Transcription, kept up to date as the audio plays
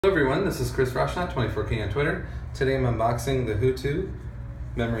Hello everyone, this is Chris Roshnot, 24K on Twitter. Today I'm unboxing the HooToo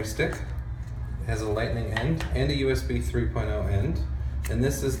memory stick. It has a lightning end and a USB 3.0 end. And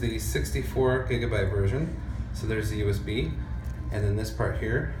this is the 64 gigabyte version. So there's the USB, and then this part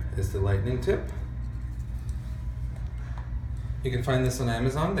here is the lightning tip. You can find this on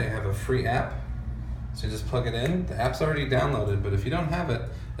Amazon. They have a free app. So you just plug it in. The app's already downloaded, but if you don't have it,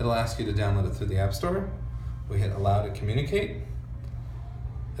 it'll ask you to download it through the App Store. We hit allow to communicate.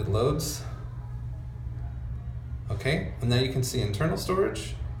 It loads. Okay, and now you can see internal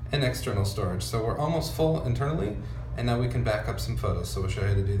storage and external storage. So we're almost full internally, and now we can back up some photos. So we'll show you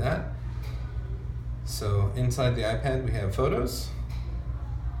how to do that. So inside the iPad we have photos.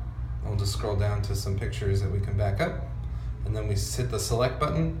 We'll just scroll down to some pictures that we can back up. And then we hit the select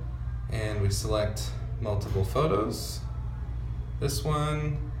button and we select multiple photos. This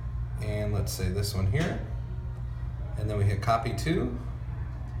one, and let's say this one here. And then we hit copy to.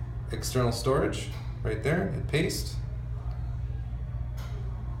 External storage, right there, hit paste.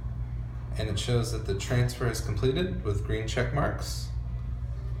 And it shows that the transfer is completed with green check marks.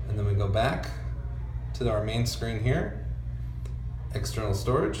 And then we go back to our main screen here, external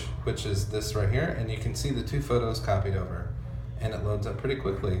storage, which is this right here, and you can see the two photos copied over. And it loads up pretty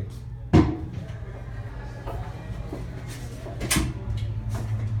quickly.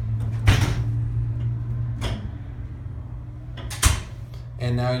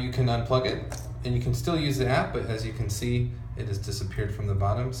 And now you can unplug it, and you can still use the app, but as you can see, it has disappeared from the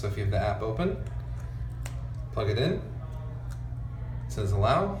bottom. So if you have the app open, plug it in, it says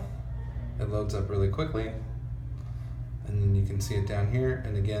allow, it loads up really quickly, and then you can see it down here,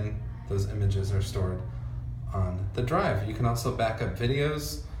 and again, those images are stored on the drive. You can also back up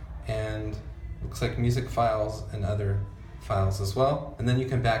videos, and looks like music files and other files as well, and then you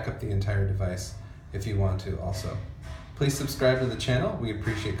can back up the entire device if you want to also. Please subscribe to the channel. We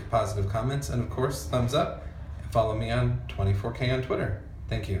appreciate positive comments, and of course, thumbs up, and follow me on 24K on Twitter.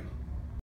 Thank you.